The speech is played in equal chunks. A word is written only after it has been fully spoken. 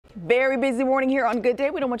Very busy morning here on Good Day.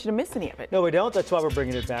 We don't want you to miss any of it. No, we don't. That's why we're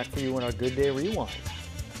bringing it back for you in our Good Day Rewind.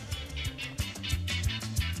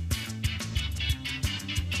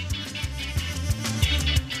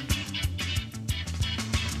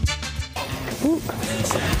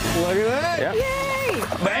 Look at that. Yep. Yay!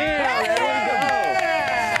 Bam! There we go.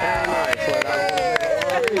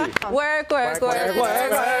 Very nice. Work.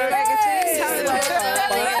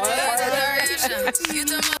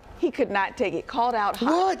 He could not take it. Called out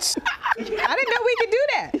hot. What? I didn't know we could do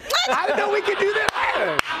that. I didn't know we could do that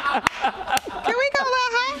either. Can we call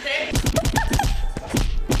out high?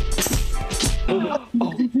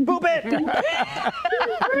 Boop it!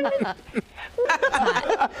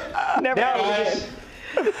 Never Now, again.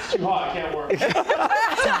 It's too hot, I can't work.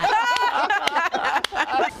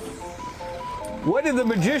 What did the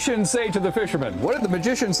magician say to the fisherman? What did the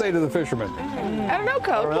magician say to the fisherman? I don't know,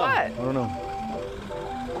 Coach. What? I don't know.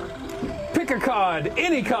 Pick a card,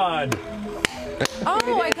 any card.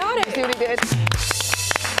 Oh, I got it. See what he did?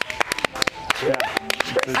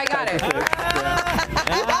 I got it.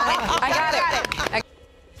 I got it.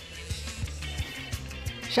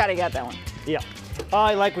 Shotty got that one. Yeah.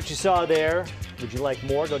 I like what you saw there. Would you like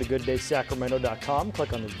more? Go to gooddaysacramento.com,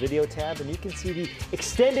 click on the video tab, and you can see the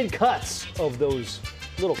extended cuts of those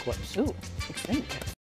little clips. Ooh, extended.